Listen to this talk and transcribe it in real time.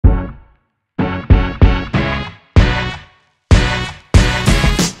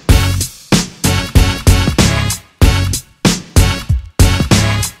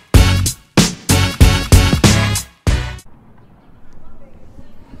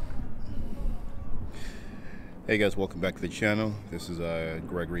Hey guys, welcome back to the channel. This is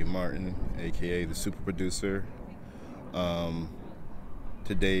Gregory Martin, aka the Super Producer. Um,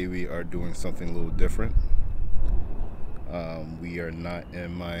 Today we are doing something a little different. We are not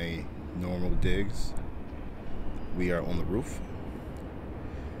in my normal digs. We are on the roof,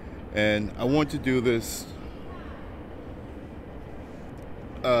 and I want to do this.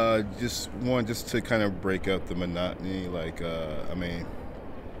 Just to kind of break up the monotony.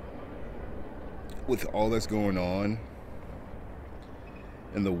 With all that's going on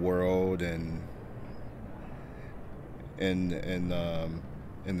in the world and in the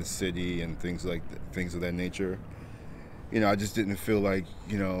city and things of that nature. I just didn't feel like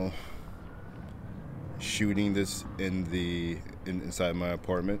shooting this inside my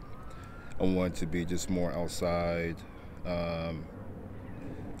apartment. I wanted to be just more outside, um,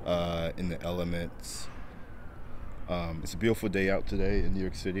 in the elements. It's a beautiful day out today in New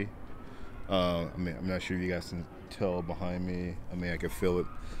York City. I'm not sure if you guys can tell behind me. I can feel it.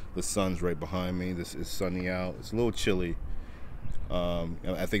 The sun's right behind me. This is sunny out. It's a little chilly. I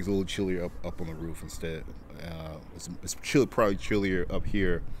think it's a little chillier up on the roof instead. It's probably chillier up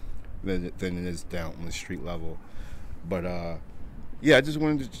here than it is down on the street level. But yeah, I just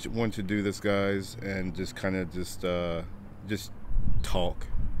wanted to do this, guys, and just kind of just talk,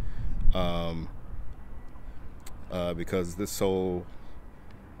 um, because this whole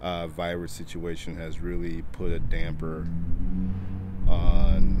virus situation has really put a damper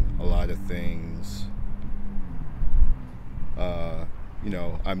on a lot of things.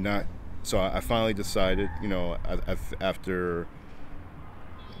 I'm not. So I finally decided. After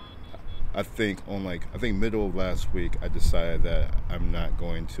I think middle of last week, I decided that I'm not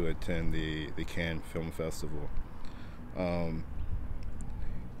going to attend the Cannes Film Festival. Um,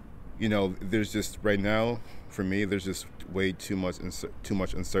 there's just right now for me. There's just way too much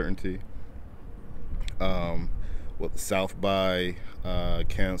uncertainty. With South by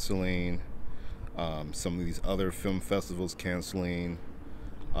canceling, some of these other film festivals canceling.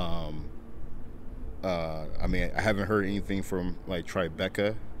 I haven't heard anything from like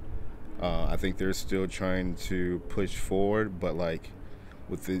Tribeca. I think they're still trying to push forward, but like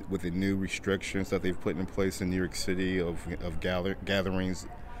with the new restrictions that they've put in place in New York City of gatherings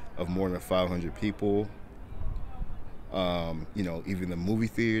of more than 500 people. Even the movie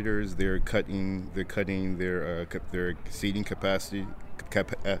theaters, their seating capacity.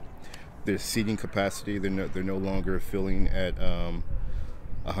 Their seating capacity. They're no longer filling at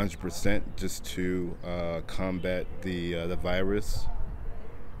 100% just to combat the virus.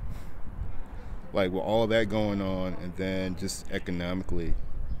 Like with all of that going on, and then just economically,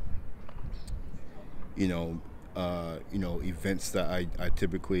 events that I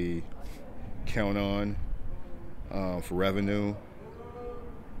typically count on for revenue,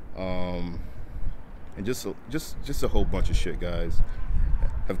 and just a whole bunch of shit, guys,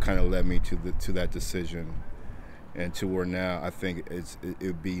 have kind of led me to that decision, and to where now I think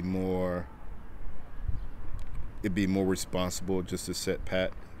it'd be more responsible just to set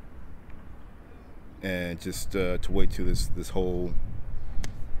pat and just to wait till this whole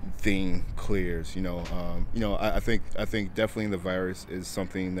thing clears. I think definitely the virus is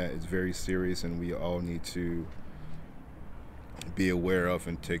something that is very serious, and we all need to be aware of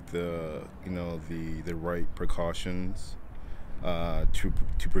and take the right precautions to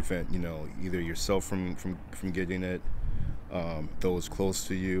prevent either yourself from getting it, those close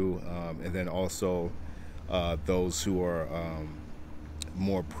to you, and then also those who are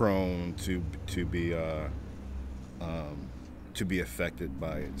more prone to be affected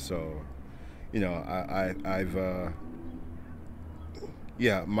by it. So, I've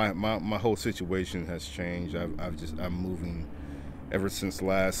yeah, my whole situation has changed. I'm moving ever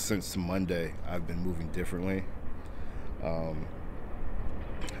since Monday. I've been moving differently. Um,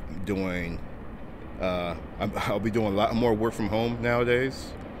 doing I'll be doing a lot more work from home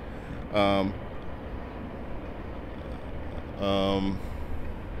nowadays. Um, um,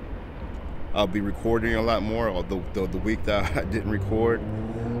 I'll be recording a lot more. Although the week that I didn't record,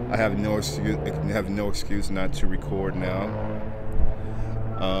 I have no excuse not to record now.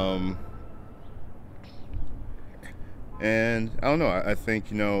 Um, and I don't know. I think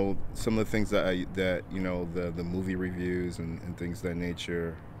some of the things that the movie reviews and things of that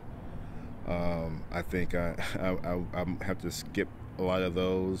nature. I think I have to skip a lot of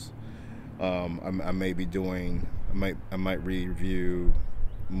those. I may be doing. I might review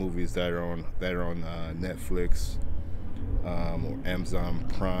movies that are on Netflix, or Amazon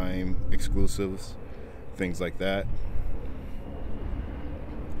Prime exclusives, things like that.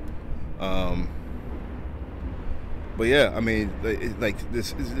 but yeah, I mean, like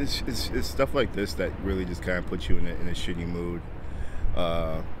this is it's stuff like this that really just kind of puts you in a shitty mood.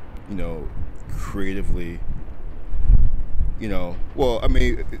 Uh, you know, creatively. Well, I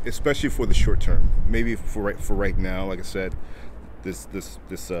mean, especially for the short term. Maybe for right now, like I said, this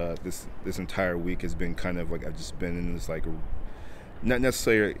entire week has been kind of like I've just been in this like not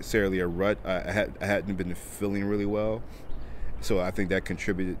necessarily a rut. I hadn't been feeling really well, so I think that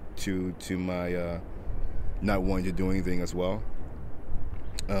contributed to my not wanting to do anything as well.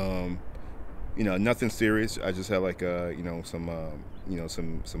 Um, Nothing serious. I just had like some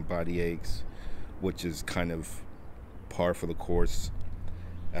body aches, which is kind of par for the course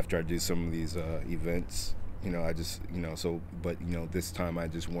after I do some of these events. I just but this time I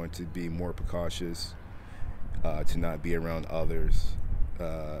just want to be more precautious, to not be around others,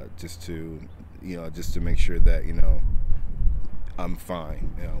 just to make sure that I'm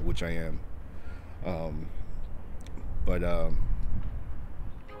fine, which I am. Um, but I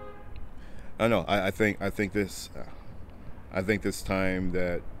don't know. I think this time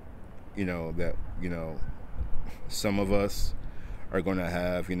that some of us are going to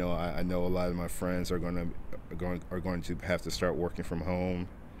have. I know a lot of my friends are going to have to start working from home,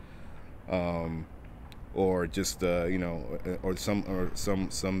 or just or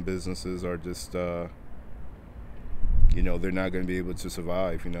some businesses are just they're not going to be able to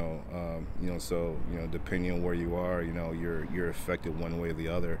survive. So depending on where you are, you're affected one way or the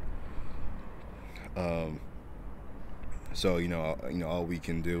other. Um, so all we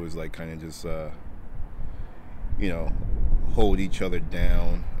can do is like kind of just you know hold each other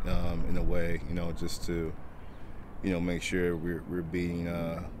down, in a way, just to make sure we're being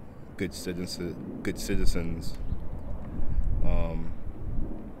good citizens. Um,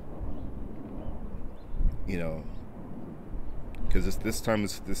 you know, because this time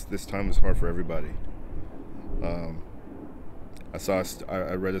is hard for everybody. Um,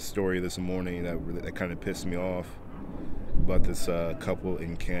 I read a story this morning that kind of pissed me off about this couple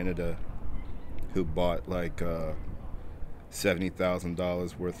in Canada who bought like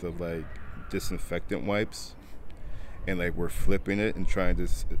 $70,000 worth of like disinfectant wipes, and like were flipping it and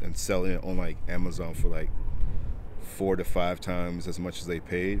and selling it on like Amazon for like 4 to 5 times as much as they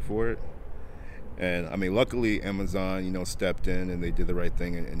paid for it. And I mean, luckily Amazon, stepped in and they did the right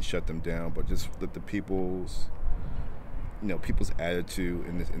thing and shut them down. But just the people's attitude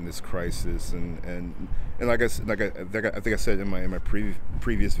in this crisis, and I think I said in my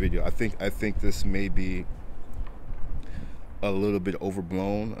previous video, I think this may be a little bit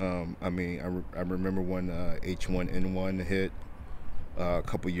overblown. I mean, I remember when H1N1 hit a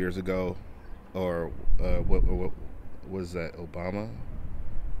couple years ago, or what was that, Obama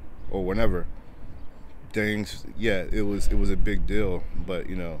or whenever. Things, yeah, it was a big deal, but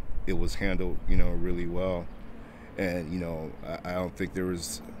it was handled really well. And I don't think there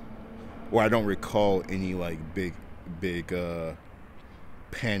was, or I don't recall any like big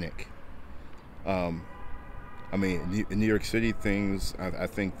panic. um I mean, in New York City, I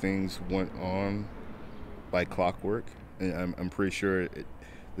think things went on like clockwork, and I'm pretty sure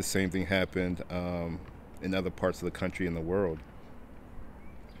the same thing happened in other parts of the country and the world.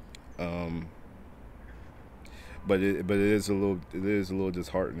 Um, but it is a little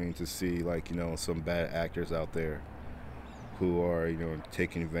disheartening to see, like, some bad actors out there who are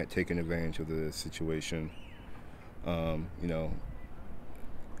taking advantage of the situation. Um, you know,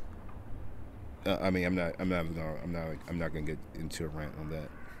 I mean, I'm not gonna get into a rant on that.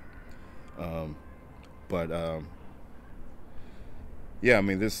 Um, but Yeah, I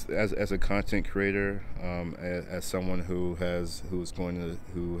mean, this as a content creator, as someone who has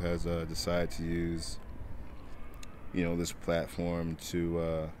decided to use this platform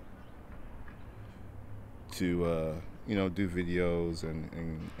to do videos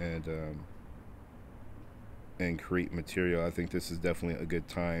and create material. I think this is definitely a good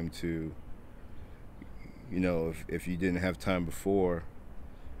time to, if you didn't have time before,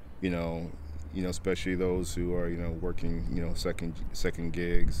 you know, especially those who are working second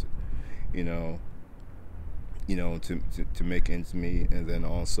gigs, you know, to make ends meet, and then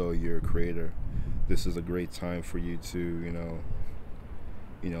also you're a creator. This is a great time for you to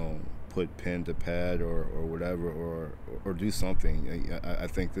put pen to pad, or whatever, or do something. I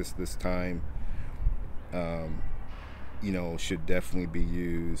think this time, um, should definitely be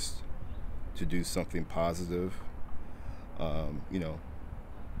used to do something positive. Um, you know,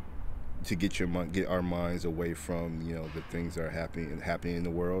 to get our minds away from the things that are happening in the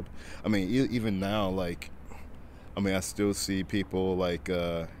world. I mean, even now, like, I mean, I still see people like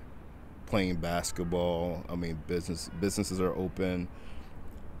playing basketball. I mean, businesses are open.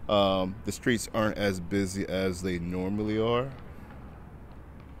 The streets aren't as busy as they normally are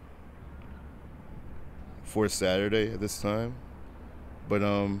for Saturday at this time. But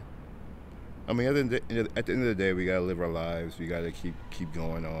I mean, at the end of the day, we gotta live our lives. We gotta keep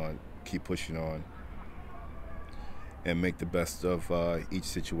going on, keep pushing on, and make the best of each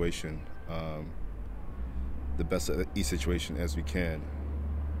situation. The best of each situation as we can.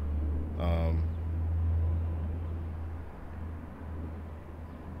 Um,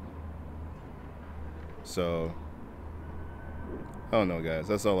 so I don't know, guys.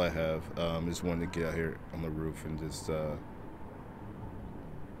 That's all I have. Just wanted to get out here on the roof and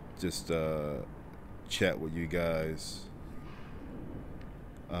just chat with you guys.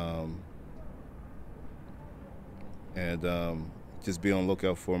 Um, and just be on the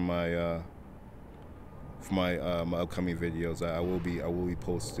lookout for my upcoming videos. I will be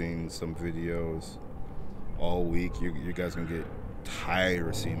posting some videos all week. You guys gonna get tired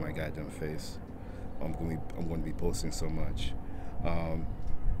of seeing my goddamn face. I'm gonna be posting so much. Um,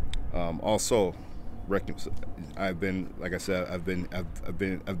 Also, I've been, like I said, I've been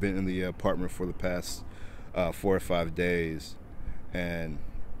in the apartment for the past 4 or 5 days, and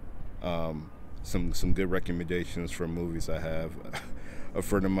some good recommendations for movies I have. A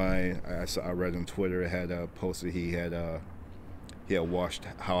friend of mine, I read on Twitter, had posted he had watched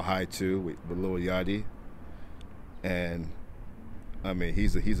How High 2 with Lil Yachty, and I mean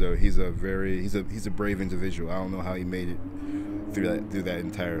he's a brave individual. I don't know how he made it through that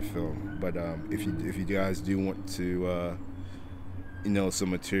entire film, but if you guys do want to some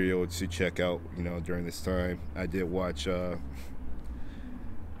material to check out during this time, I did watch.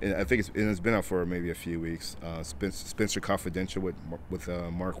 And I think it's been out for maybe a few weeks. Spencer Confidential with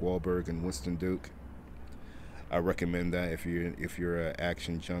Mark Wahlberg and Winston Duke. I recommend that if you're an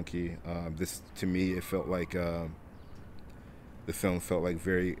action junkie. This to me, it felt like the film felt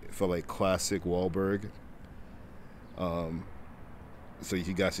like classic Wahlberg. So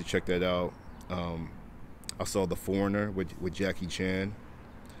you guys should check that out. I saw The Foreigner with Jackie Chan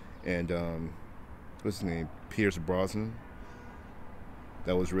and what's his name, Pierce Brosnan.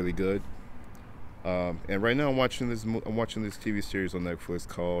 That was really good. And right now I'm watching this TV series on Netflix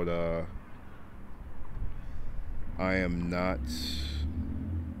called I Am Not.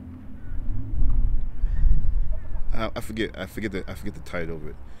 I forget the title of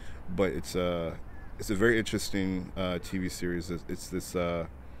it, but it's a very interesting TV series.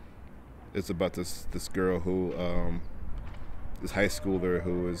 It's about this girl who this high schooler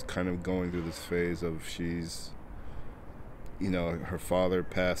who is kind of going through this phase of her father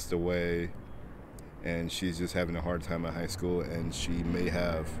passed away, and she's just having a hard time at high school, and she may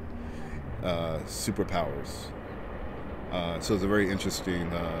have superpowers. So it's a very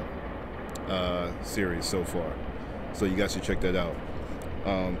interesting series so far. So you guys should check that out.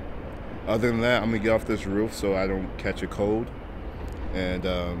 Other than that, I'm gonna get off this roof so I don't catch a cold, and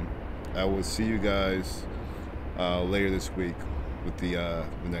I will see you guys later this week with the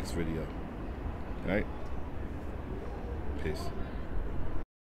next video. All right. Peace.